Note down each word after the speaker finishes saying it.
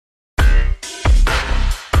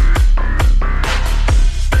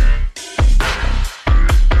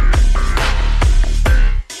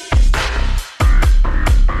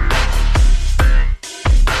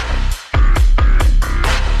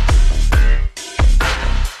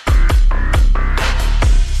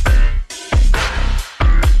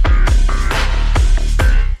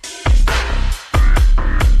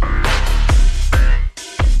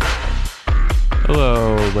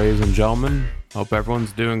gentlemen. Hope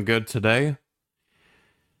everyone's doing good today.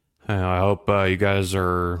 I hope you guys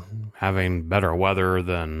are having better weather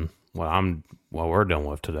than what we're dealing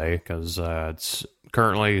with today, because it's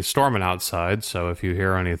currently storming outside. So if you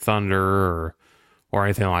hear any thunder or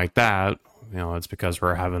anything like that, it's because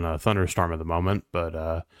we're having a thunderstorm at the moment.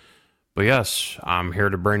 But yes, I'm here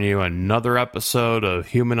to bring you another episode of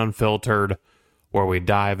Human Unfiltered, where we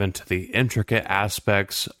dive into the intricate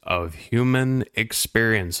aspects of human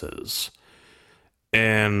experiences.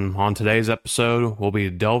 And on today's episode, we'll be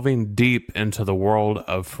delving deep into the world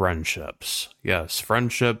of friendships. Yes,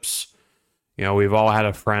 friendships. We've all had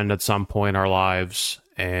a friend at some point in our lives.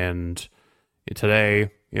 And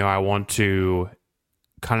today, I want to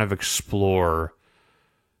kind of explore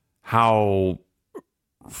how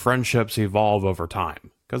friendships evolve over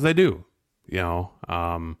time. Because they do,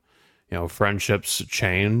 friendships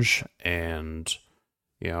change and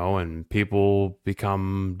people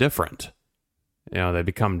become different. They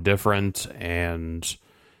become different and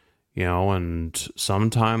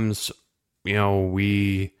sometimes,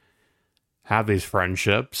 we have these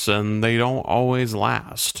friendships and they don't always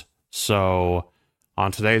last. So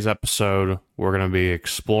on today's episode, we're going to be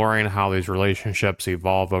exploring how these relationships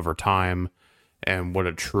evolve over time and what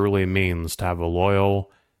it truly means to have a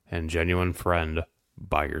loyal and genuine friend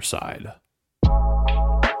by your side.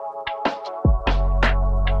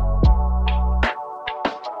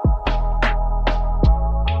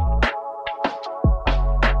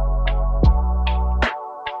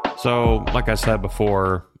 So, like I said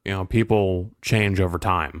before, people change over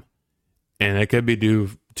time, and it could be due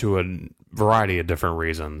to a variety of different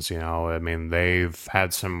reasons. They've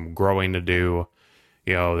had some growing to do.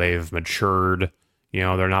 They've matured.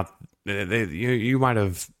 They're not. You might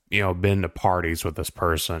have been to parties with this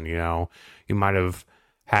person. You might have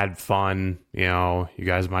had fun. You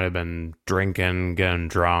guys might have been drinking, getting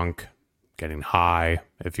drunk, getting high,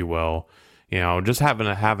 if you will. Just having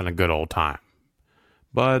a good old time.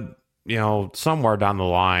 But, somewhere down the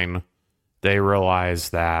line, they realize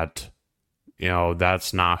that,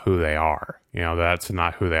 that's not who they are. That's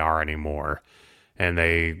not who they are anymore. And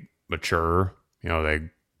they mature, they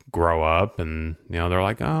grow up and, they're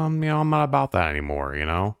like, I'm not about that anymore,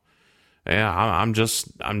 Yeah, I'm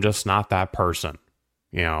just not that person,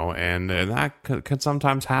 and that can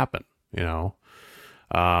sometimes happen, and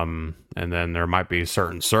then there might be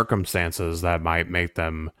certain circumstances that might make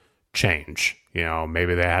them change.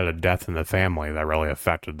 Maybe they had a death in the family that really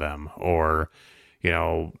affected them, or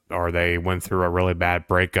they went through a really bad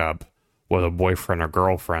breakup with a boyfriend or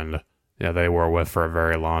girlfriend they were with for a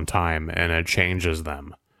very long time, and it changes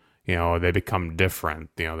them. They become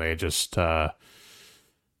different. They just, they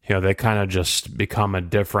kind of just become a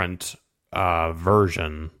different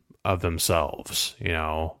version of themselves,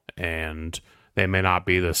 and they may not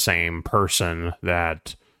be the same person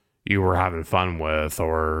that you were having fun with,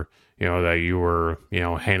 or that you were,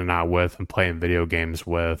 hanging out with and playing video games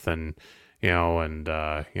with, and,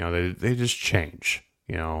 they just change,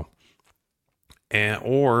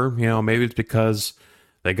 or maybe it's because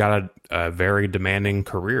they got a very demanding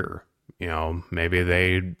career. Maybe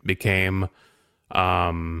they became,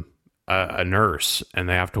 a nurse and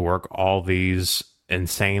they have to work all these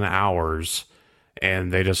insane hours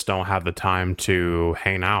and they just don't have the time to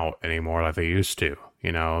hang out anymore like they used to.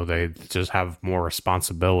 They just have more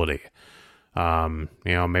responsibility.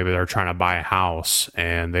 Maybe they're trying to buy a house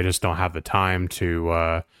and they just don't have the time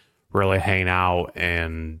to really hang out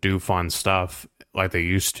and do fun stuff like they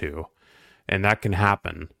used to. And that can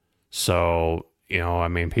happen. So,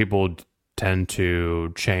 people tend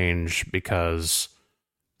to change because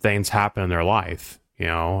things happen in their life,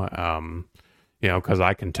 because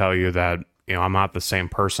I can tell you that, I'm not the same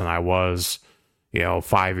person I was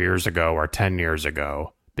 5 years ago or 10 years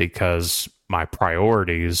ago, because my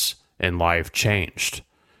priorities in life changed.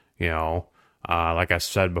 Like I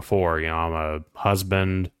said before, I'm a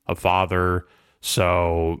husband, a father,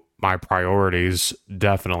 so my priorities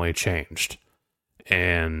definitely changed.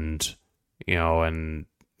 And,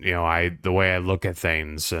 the way I look at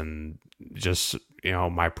things and just,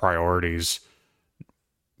 my priorities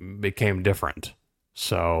became different.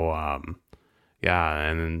 So, yeah,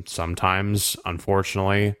 and sometimes,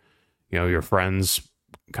 unfortunately, your friends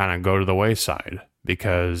kind of go to the wayside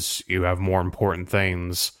because you have more important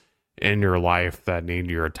things in your life that need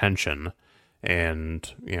your attention.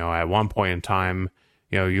 And, at one point in time,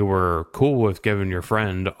 you were cool with giving your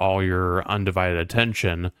friend all your undivided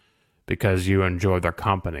attention because you enjoyed their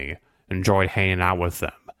company, enjoyed hanging out with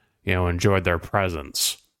them, enjoyed their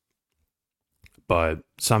presence. But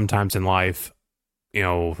sometimes in life,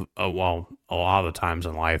 a lot of the times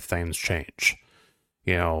in life, things change.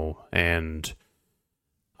 And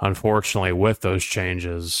unfortunately with those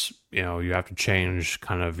changes, you have to change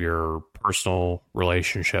kind of your personal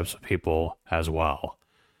relationships with people as well.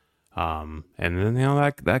 And then,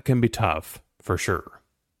 that can be tough for sure.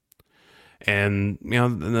 And,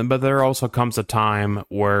 but there also comes a time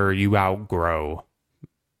where you outgrow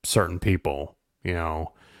certain people,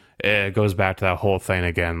 It goes back to that whole thing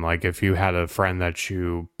again. Like if you had a friend that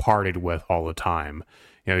you partied with all the time,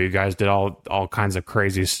 you guys did all kinds of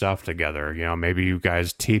crazy stuff together. Maybe you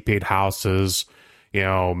guys TP'd houses,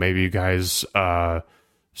 maybe you guys,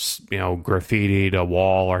 graffitied a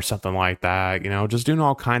wall or something like that, just doing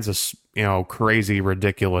all kinds of, crazy,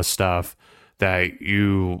 ridiculous stuff that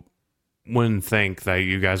you wouldn't think that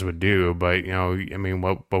you guys would do. But,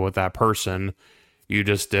 but with that person, you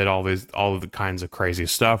just did all of the kinds of crazy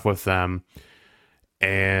stuff with them.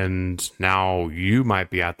 And now you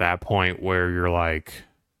might be at that point where you're like,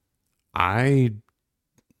 you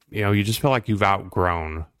just feel like you've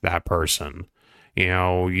outgrown that person.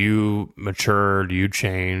 You matured, you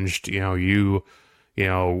changed, you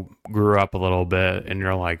grew up a little bit, and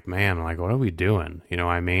you're like, man, like, what are we doing? You know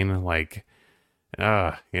what I mean? Like,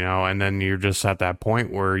 and then you're just at that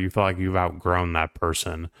point where you feel like you've outgrown that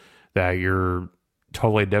person, that you're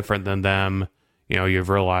totally different than them. You've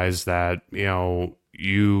realized that,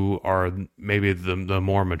 you are maybe the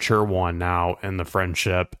more mature one now in the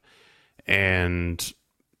friendship, and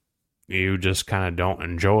you just kind of don't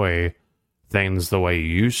enjoy things the way you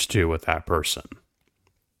used to with that person.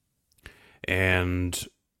 And,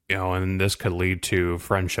 and this could lead to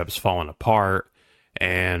friendships falling apart,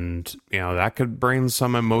 and, that could bring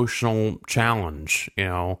some emotional challenge,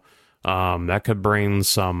 that could bring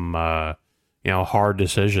some, hard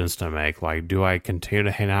decisions to make. Like, do I continue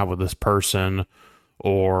to hang out with this person,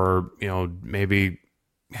 or, maybe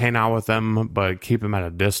hang out with them, but keep them at a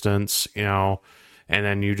distance, and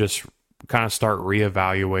then you just kind of start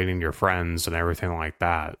reevaluating your friends and everything like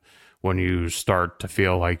that when you start to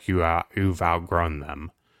feel like you've outgrown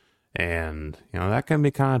them. And, that can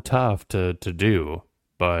be kind of tough to do,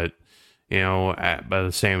 but, by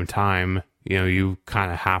the same time, you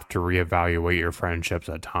kind of have to reevaluate your friendships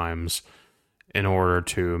at times in order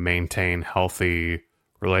to maintain healthy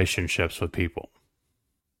relationships with people.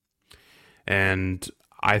 And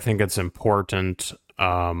I think it's important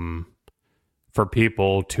for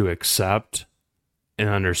people to accept and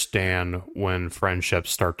understand when friendships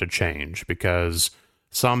start to change, because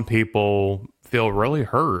some people feel really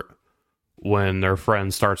hurt when their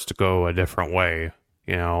friend starts to go a different way.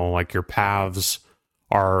 Like your paths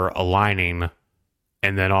are aligning,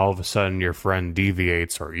 and then all of a sudden your friend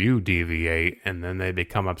deviates or you deviate, and then they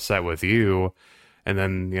become upset with you. And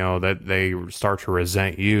then, that they start to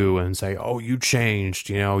resent you and say, oh, you changed,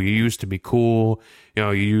 you used to be cool,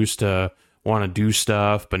 you used to want to do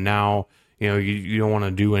stuff, but now, you don't want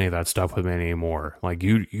to do any of that stuff with me anymore. Like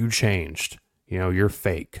you changed, you're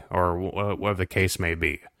fake, or whatever the case may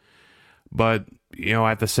be. But,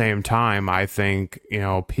 at the same time, I think,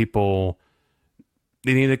 people,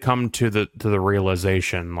 they need to come to the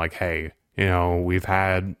realization, like, hey, we've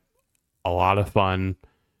had a lot of fun.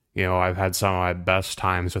 I've had some of my best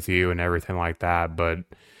times with you and everything like that, but,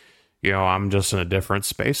 I'm just in a different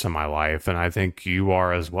space in my life, and I think you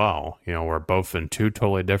are as well. We're both in two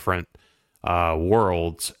totally different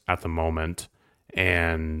worlds at the moment,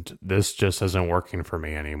 and this just isn't working for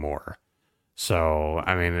me anymore. So,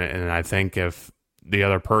 I mean, and I think if the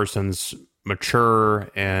other person's mature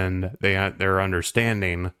and they're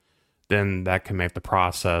understanding, then that can make the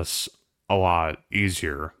process a lot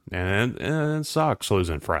easier. And it sucks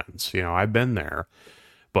losing friends. I've been there.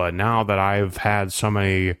 But now that I've had so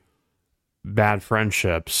many bad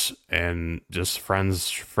friendships and just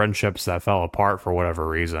friendships that fell apart for whatever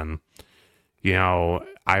reason,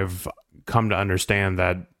 I've come to understand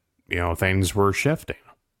that, things were shifting.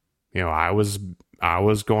 I was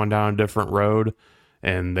going down a different road,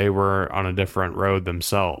 and they were on a different road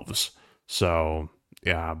themselves. So,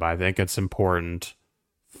 yeah, but I think it's important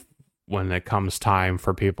when it comes time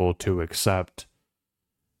for people to accept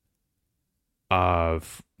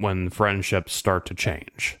when friendships start to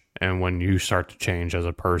change, and when you start to change as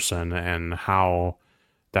a person, and how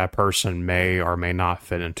that person may or may not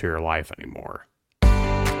fit into your life anymore.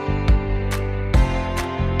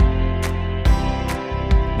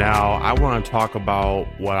 Now, I want to talk about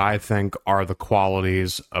what I think are the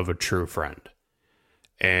qualities of a true friend.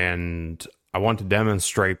 And I want to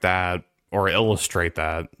demonstrate that, or illustrate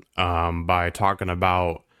that, by talking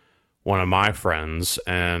about one of my friends.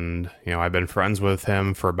 And, I've been friends with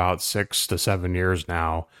him for about 6 to 7 years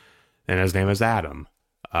now, and his name is Adam.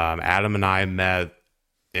 Adam and I met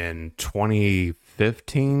in 2015,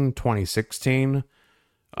 2016.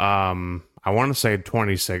 I want to say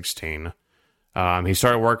 2016. He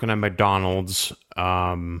started working at McDonald's,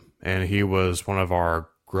 and he was one of our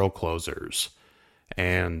grill closers.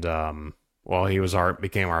 And, well,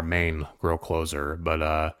 became our main grill closer.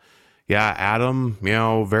 But, yeah, Adam,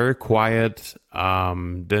 very quiet.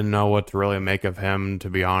 Didn't know what to really make of him, to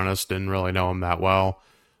be honest. Didn't really know him that well.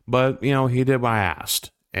 But, he did what I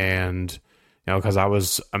asked. And, because I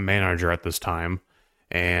was a manager at this time.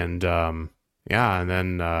 And, yeah, and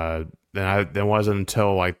then it wasn't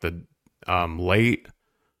until like the late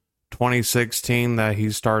 2016 that he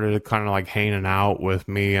started kind of like hanging out with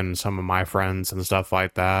me and some of my friends and stuff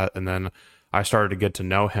like that. And then I started to get to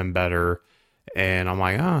know him better. And I'm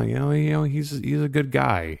like, oh, he's a good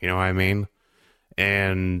guy. You know what I mean?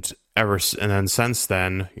 And then since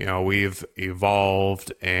then, we've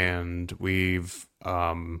evolved and we've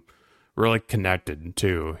really connected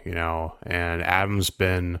too. And Adam's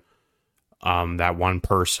been that one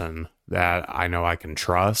person that I know I can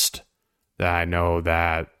trust, that I know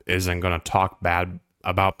that isn't going to talk bad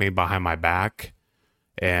about me behind my back.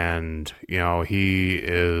 And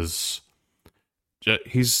he's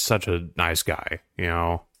such a nice guy.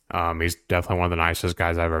 He's definitely one of the nicest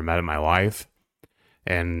guys I've ever met in my life.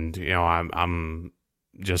 And I'm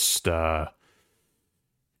just I'm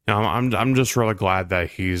just really glad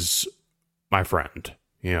that he's my friend,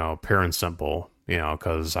 pure and simple,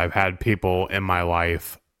 because I've had people in my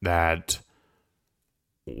life that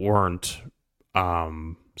weren't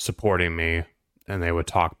supporting me, and they would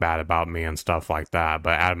talk bad about me and stuff like that.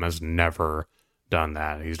 But Adam has never done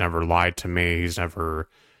that. He's never lied to me. He's never,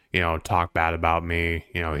 talked bad about me.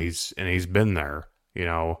 He's been there,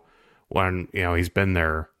 when, he's been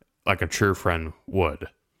there like a true friend would.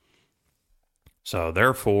 So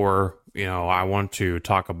therefore, I want to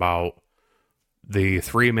talk about the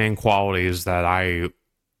three main qualities that I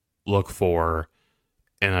look for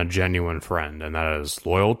in a genuine friend, and that is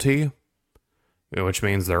loyalty, which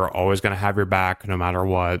means they're always going to have your back no matter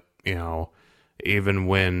what, even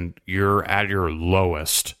when you're at your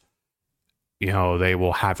lowest, they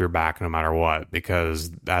will have your back no matter what,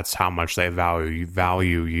 because that's how much they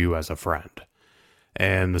value you as a friend.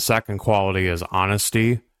 And the second quality is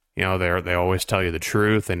honesty. They always tell you the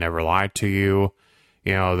truth. They never lie to you.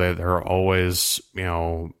 They're always,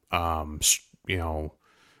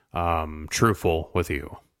 truthful with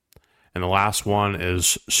you. And the last one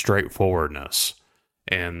is straightforwardness.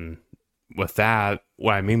 And with that,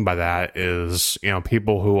 what I mean by that is,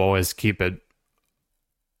 people who always keep it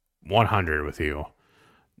 100 with you,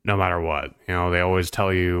 no matter what. They always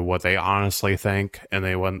tell you what they honestly think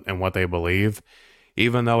and what they believe,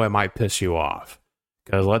 even though it might piss you off.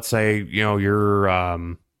 Because let's say, you're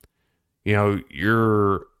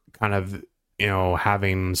kind of,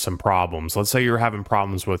 having some problems. Let's say you're having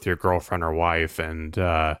problems with your girlfriend or wife, and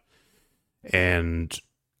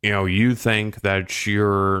you think that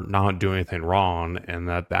you're not doing anything wrong and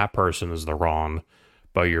that person is the wrong.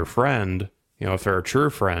 But your friend, if they're a true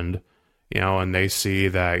friend, and they see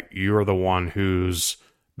that you're the one who's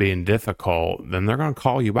being difficult, then they're going to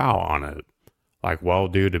call you out on it. Like, well,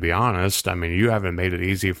 dude, to be honest, I mean, you haven't made it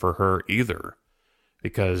easy for her either,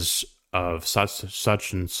 because of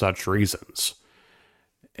such and such reasons.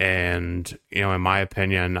 And, in my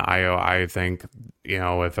opinion, I think,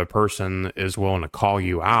 if a person is willing to call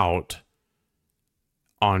you out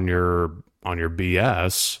on your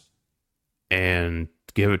BS and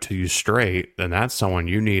give it to you straight, then that's someone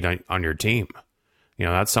you need on your team.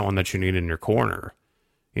 That's someone that you need in your corner,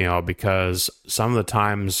 because some of the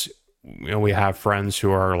times, we have friends who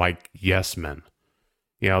are like yes men.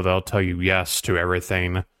 They'll tell you yes to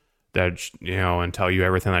everything that, and tell you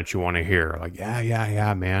everything that you want to hear. Like,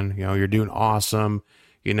 yeah, man, you're doing awesome.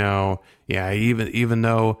 Yeah, even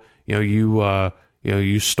though,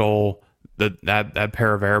 you stole that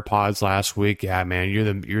pair of AirPods last week. Yeah,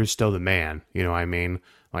 man, you're still the man. You know what I mean?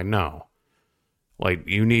 Like, no, like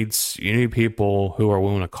you need people who are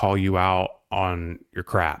willing to call you out on your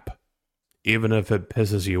crap, even if it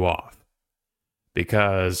pisses you off.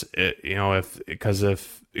 Because I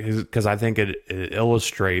think it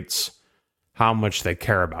illustrates how much they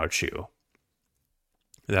care about you,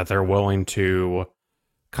 that they're willing to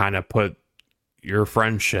kind of put your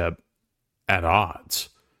friendship at odds.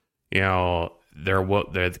 Because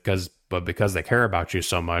they care about you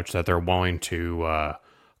so much that they're willing to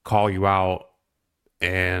call you out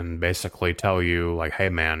and basically tell you like, hey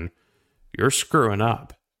man, you're screwing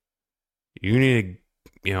up. You need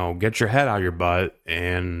to get your head out of your butt,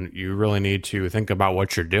 and you really need to think about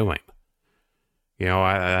what you're doing.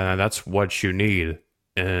 That's what you need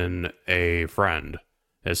in a friend,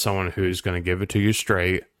 is someone who's going to give it to you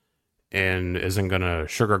straight and isn't going to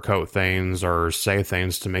sugarcoat things or say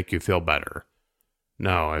things to make you feel better.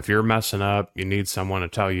 No, if you're messing up, you need someone to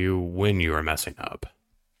tell you when you are messing up.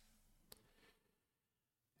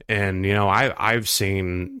 And, I've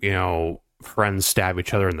seen, friends stab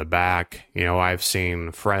each other in the back. I've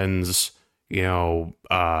seen friends,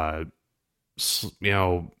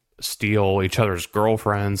 steal each other's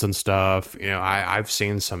girlfriends and stuff. I've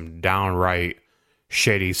seen some downright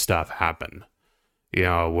shady stuff happen,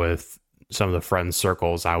 with some of the friend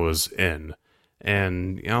circles I was in.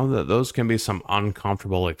 And, those can be some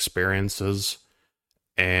uncomfortable experiences.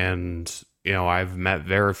 And, I've met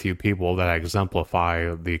very few people that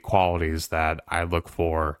exemplify the qualities that I look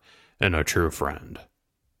for in a true friend.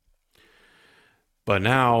 But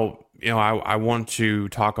now, I want to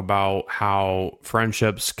talk about how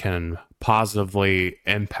friendships can positively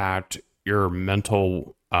impact your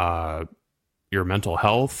mental health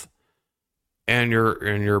and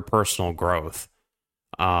your personal growth.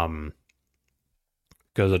 Because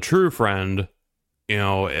a true friend,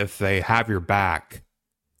 if they have your back,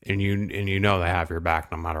 and they have your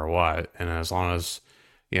back no matter what, and as long as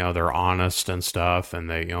they're honest and stuff, and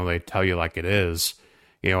they tell you like it is,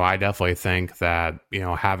 I definitely think that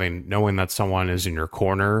knowing that someone is in your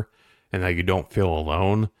corner and that you don't feel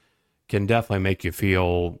alone can definitely make you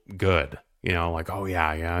feel good. Like, oh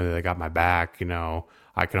yeah, they got my back.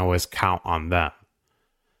 I can always count on them.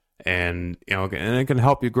 And and it can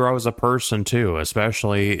help you grow as a person too,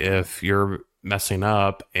 especially if you're messing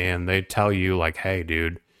up and they tell you like, hey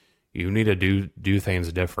dude, you need to do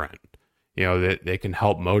things different. They can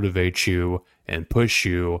help motivate you and push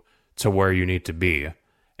you to where you need to be.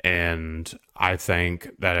 And I think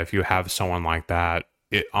that if you have someone like that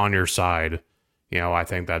on your side, I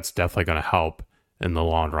think that's definitely going to help in the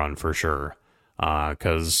long run for sure.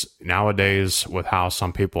 Because nowadays, with how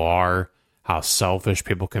some people are, how selfish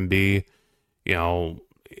people can be, not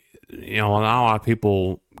a lot of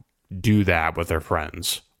people do that with their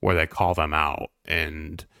friends, where they call them out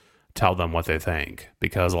and tell them what they think,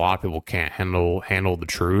 because a lot of people can't handle the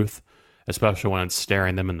truth, especially when it's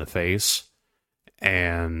staring them in the face,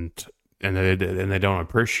 and they don't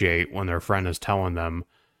appreciate when their friend is telling them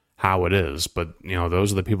how it is. But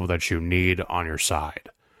those are the people that you need on your side,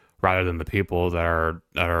 rather than the people that are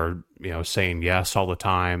saying yes all the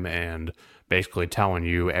time and basically telling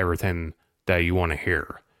you everything that you want to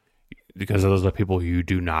hear, because those are the people you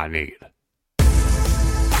do not need.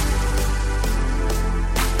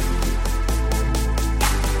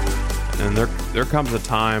 And there comes a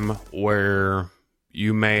time where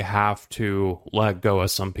you may have to let go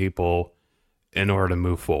of some people in order to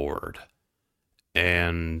move forward.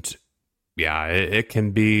 And yeah, it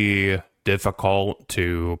can be difficult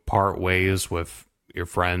to part ways with your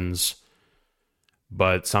friends,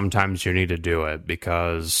 but sometimes you need to do it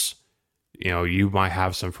because, you might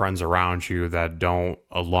have some friends around you that don't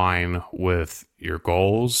align with your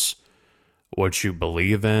goals, what you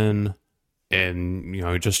believe in,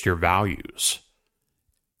 and just your values.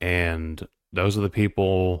 And those are the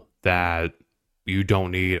people that you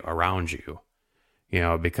don't need around you,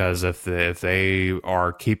 because if they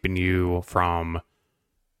are keeping you from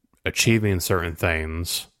achieving certain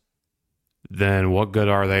things, then what good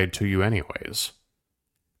are they to you anyways?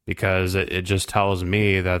 Because it just tells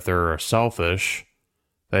me that they're selfish,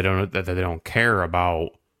 that they don't care about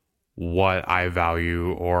what I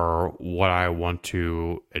value or what I want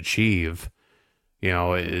to achieve.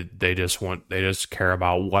 They just care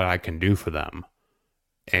about what I can do for them.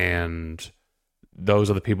 And those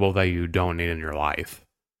are the people that you don't need in your life.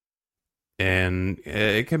 And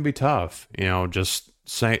it can be tough, just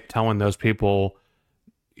telling those people,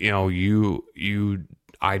 I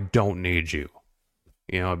don't need you,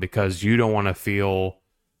 because you don't want to feel,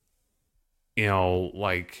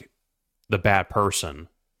 like the bad person,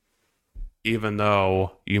 even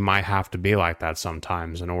though you might have to be like that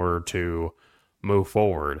sometimes in order to move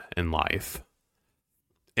forward in life.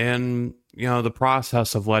 And, the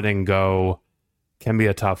process of letting go can be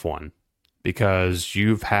a tough one, because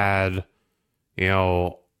you've had,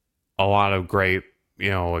 a lot of great,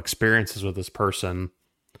 experiences with this person,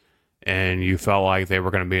 and you felt like they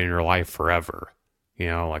were going to be in your life forever.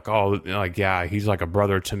 Like, oh, like, yeah, he's like a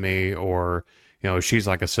brother to me, or, she's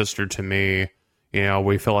like a sister to me.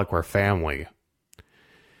 We feel like we're family.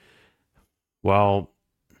 Well,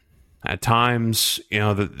 at times,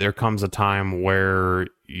 there comes a time where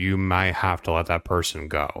you might have to let that person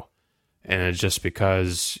go. And it's just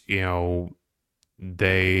because,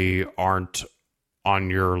 they aren't on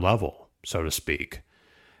your level, so to speak.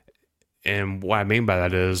 And what I mean by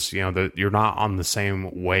that is, that you're not on the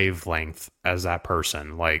same wavelength as that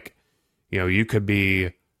person. Like, you could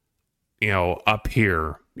be, up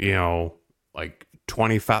here, like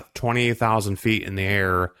 28,000 feet in the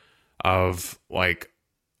air of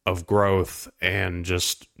of growth and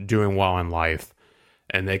just doing well in life.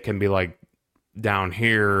 And they can be like down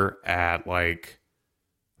here at like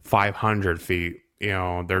 500 feet.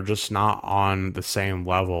 They're just not on the same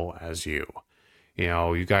level as you.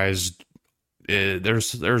 You guys,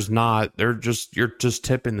 there's not, you're just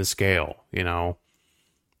tipping the scale.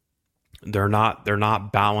 They're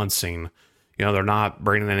not balancing, they're not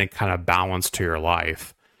bringing any kind of balance to your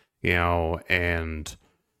life, and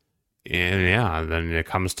yeah, then it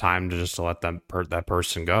comes time to just let that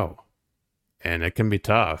person go. And it can be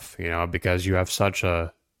tough, because you have such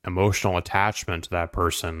a emotional attachment to that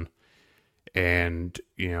person, and,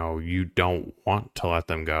 you don't want to let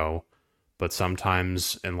them go. But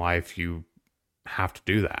sometimes in life you have to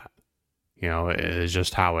do that. It's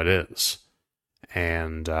just how it is.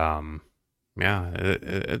 And, yeah,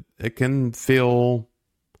 it can feel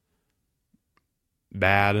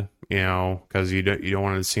bad, because you don't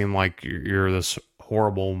want to seem like you're this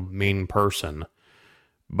horrible, mean person.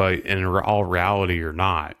 But in all reality, you're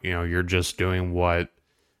not. You're just doing what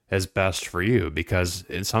is best for you, because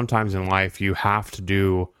sometimes in life you have to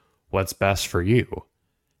do what's best for you.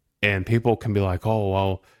 And people can be like, oh,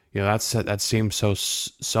 well, that seems so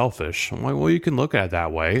selfish. I'm like, well, you can look at it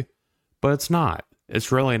that way, but it's not.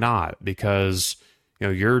 It's really not, because,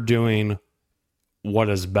 you're doing what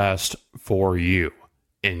is best for you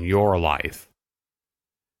in your life.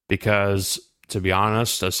 Because, to be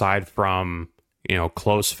honest, aside from,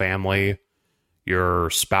 close family, your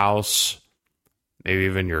spouse, maybe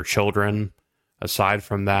even your children, aside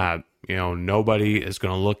from that, nobody is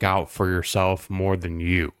going to look out for yourself more than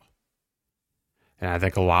you. And I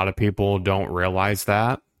think a lot of people don't realize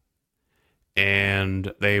that,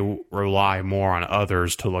 and they rely more on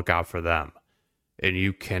others to look out for them. And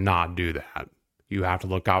you cannot do that. You have to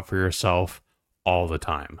look out for yourself all the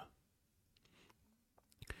time.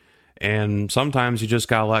 And sometimes you just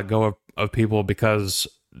got to let go of people, because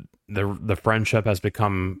the friendship has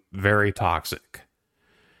become very toxic.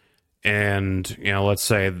 And, let's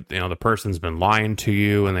say, the person's been lying to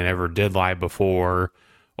you and they never did lie before,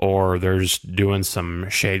 or there's doing some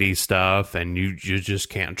shady stuff and you just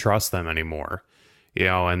can't trust them anymore.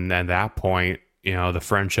 And at that point, the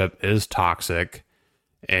friendship is toxic,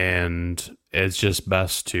 and it's just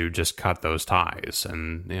best to just cut those ties.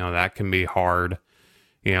 And, that can be hard,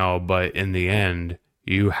 but in the end,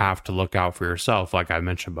 you have to look out for yourself, like I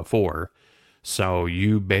mentioned before. So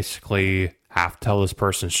you basically have to tell this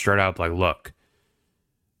person straight up, like, look,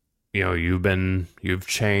 you've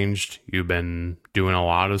changed, you've been doing a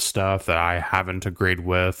lot of stuff that I haven't agreed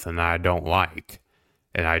with and that I don't like.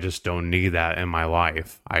 And I just don't need that in my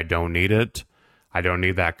life. I don't need it. I don't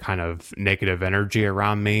need that kind of negative energy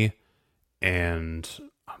around me. And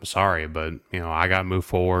I'm sorry, but, I got to move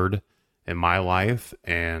forward in my life.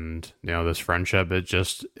 And, this friendship, it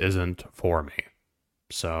just isn't for me.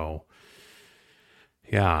 So,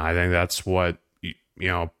 yeah, I think that's what,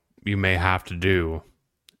 you may have to do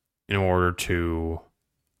in order to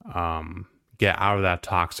get out of that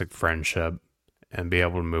toxic friendship and be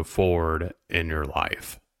able to move forward in your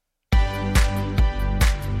life.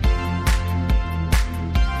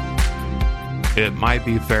 It might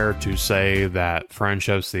be fair to say that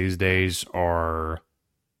friendships these days are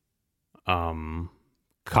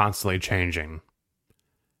constantly changing.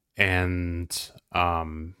 And,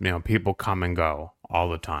 people come and go all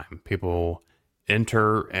the time. People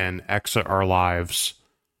enter and exit our lives,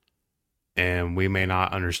 and we may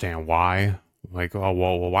not understand why. Like, oh,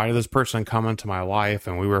 well, why did this person come into my life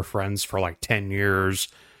and we were friends for like 10 years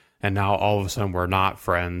and now all of a sudden we're not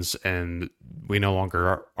friends and we no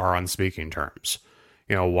longer are on speaking terms?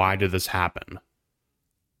 Why did this happen?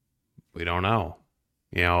 We don't know.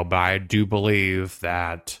 But I do believe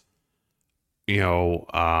that,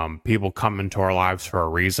 people come into our lives for a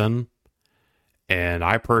reason. And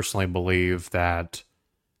I personally believe that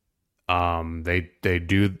they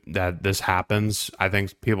do that. This happens. I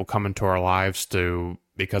think people come into our lives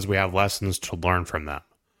because we have lessons to learn from them,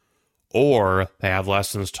 or they have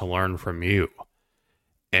lessons to learn from you.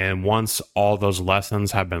 And once all those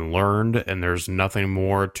lessons have been learned and there's nothing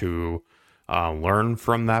more to learn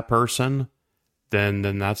from that person, then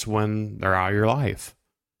that's when they're out of your life,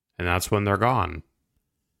 and that's when they're gone.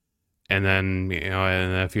 And then,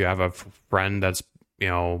 and if you have a friend that's,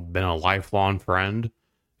 been a lifelong friend,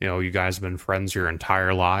 you guys have been friends your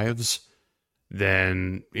entire lives,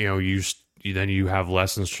 then, you have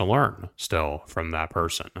lessons to learn still from that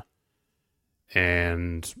person.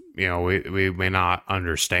 And, we may not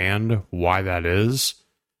understand why that is.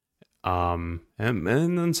 And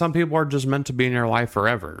then some people are just meant to be in your life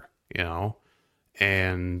forever,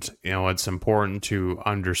 and, it's important to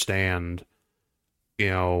understand,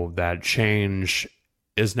 that change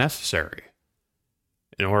is necessary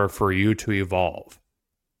in order for you to evolve,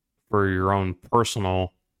 for your own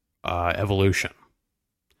personal evolution.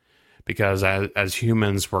 Because as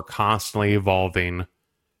humans, we're constantly evolving.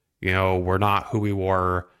 We're not who we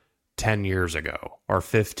were 10 years ago or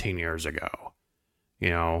 15 years ago,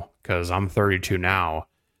 because I'm 32 now.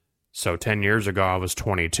 So 10 years ago, I was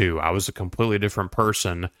 22. I was a completely different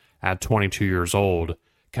person at 22 years old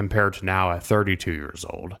compared to now at 32 years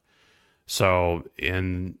old. So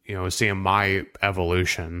in, seeing my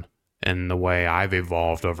evolution and the way I've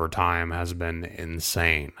evolved over time has been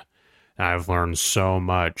insane. And I've learned so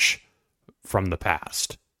much from the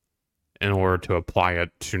past in order to apply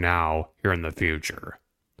it to now here in the future.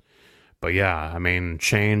 But yeah,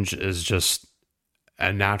 change is just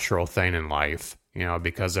a natural thing in life,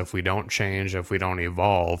 because if we don't change, if we don't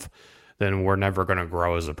evolve, then we're never going to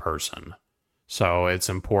grow as a person. So it's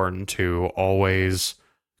important to always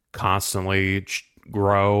constantly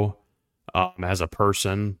grow as a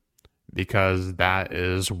person, because that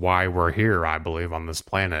is why we're here, I believe, on this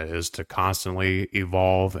planet, is to constantly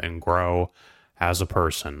evolve and grow as a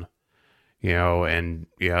person. Because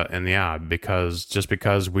just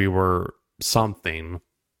because we were something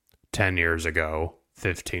 10 years ago,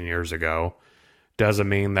 15 years ago, doesn't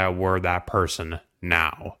mean that we're that person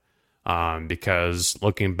now. Because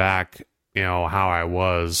looking back, how I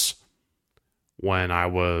was when I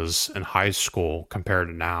was in high school compared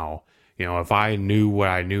to now, if I knew what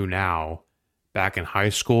I knew now back in high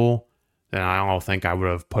school, then I don't think I would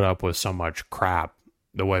have put up with so much crap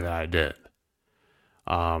the way that I did.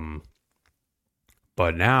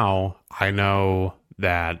 But now I know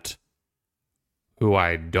that who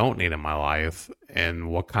I don't need in my life and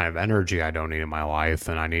what kind of energy I don't need in my life.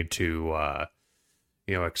 And I need to,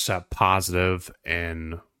 accept positive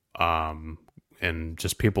and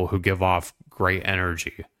just people who give off great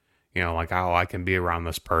energy, like, oh, I can be around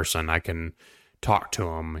this person. I can talk to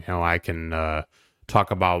them. I can,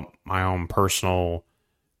 talk about my own personal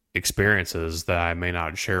experiences that I may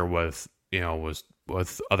not share with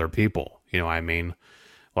other people.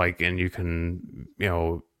 Like, and you can,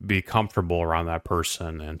 be comfortable around that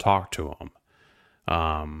person and talk to them.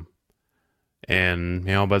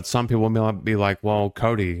 But some people may be like, well,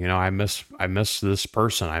 Cody, I miss this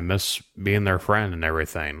person. I miss being their friend and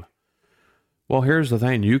everything. Well, here's the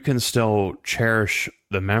thing. You can still cherish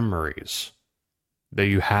the memories that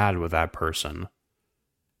you had with that person,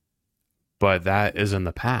 but that is in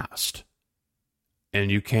the past. And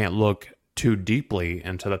you can't look too deeply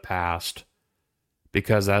into the past,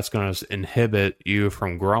 because that's going to inhibit you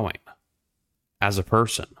from growing as a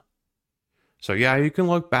person. So yeah, you can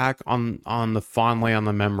look back fondly on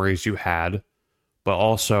the memories you had, but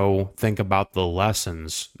also think about the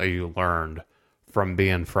lessons that you learned from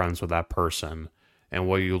being friends with that person and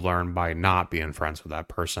what you learned by not being friends with that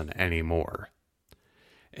person anymore.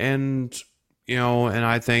 And, and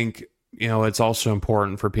I think, it's also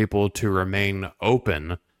important for people to remain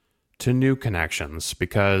open to new connections,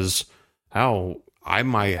 because I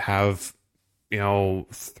might have,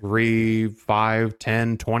 3, 5,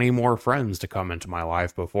 10, 20 more friends to come into my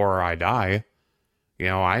life before I die.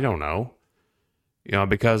 I don't know.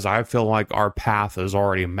 Because I feel like our path is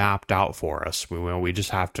already mapped out for us. We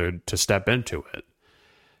just have to step into it.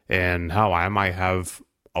 And I might have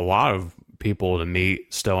a lot of people to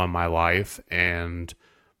meet still in my life and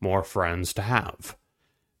more friends to have.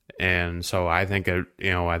 And so I think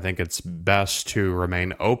it's best to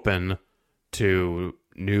remain open to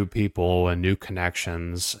new people and new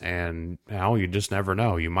connections. And you just never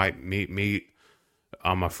know. You might meet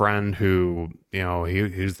a friend who,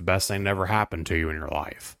 he's the best thing that ever happened to you in your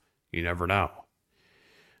life. You never know.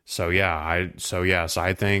 So yes,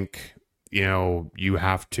 I think, you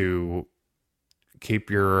have to keep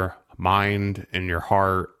your mind and your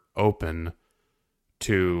heart open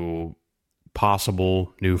to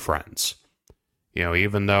possible new friends.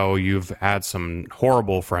 Even though you've had some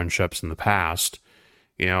horrible friendships in the past,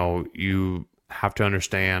 you have to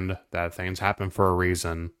understand that things happen for a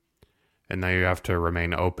reason, and that you have to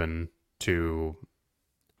remain open to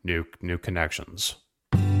new connections.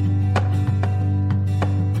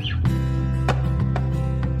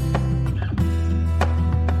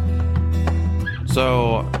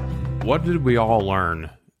 So, what did we all learn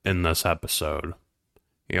in this episode?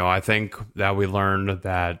 I think that we learned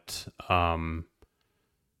that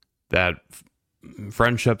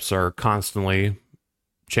friendships are constantly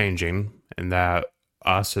changing, and that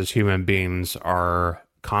us as human beings are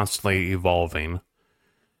constantly evolving,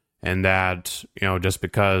 and that, just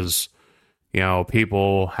because,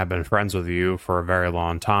 people have been friends with you for a very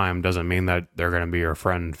long time doesn't mean that they're going to be your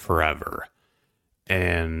friend forever.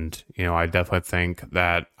 And, I definitely think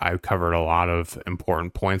that I've covered a lot of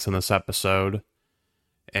important points in this episode.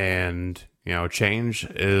 And, change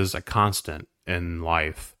is a constant in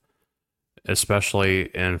life, especially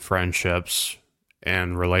in friendships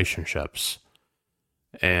and relationships.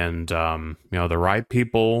 And, the right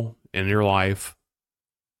people in your life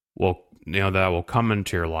will, that will come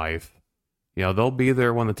into your life, they'll be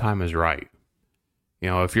there when the time is right.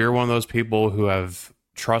 If you're one of those people who have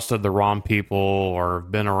trusted the wrong people or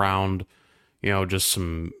been around, just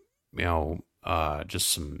some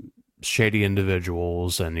shady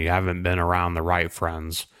individuals, and you haven't been around the right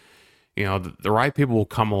friends, the right people will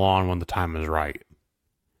come along when the time is right.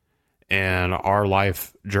 And our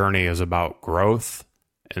life journey is about growth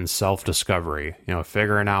and self-discovery,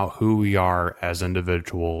 figuring out who we are as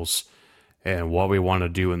individuals and what we want to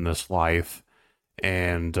do in this life,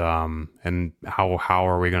 and how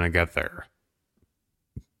are we going to get there.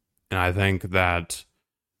 And I think that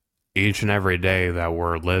each and every day that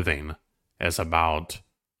we're living is about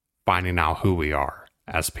finding out who we are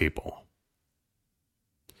as people.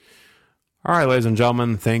 All right, ladies and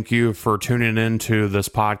gentlemen, thank you for tuning into this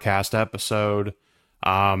podcast episode.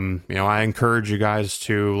 I encourage you guys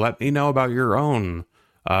to let me know about your own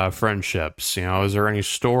friendships. Is there any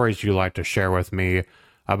stories you'd like to share with me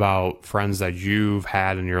about friends that you've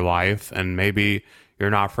had in your life, and maybe you're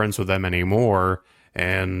not friends with them anymore?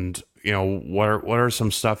 And, what are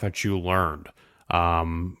some stuff that you learned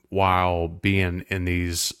while being in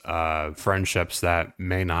these friendships that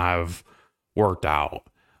may not have worked out?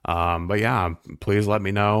 But yeah, please let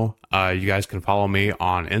me know. You guys can follow me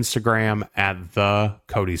on Instagram at the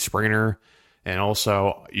Cody Springer. And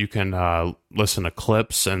also you can listen to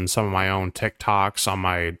clips and some of my own TikToks on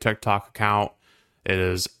my TikTok account. It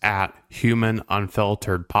is at Human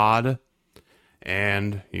Unfiltered Pod.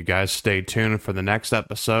 And you guys stay tuned for the next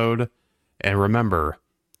episode. And remember,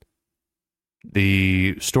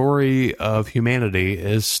 the story of humanity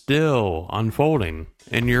is still unfolding,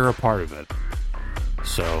 and you're a part of it.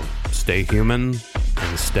 So stay human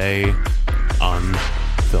and stay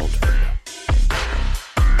unfiltered.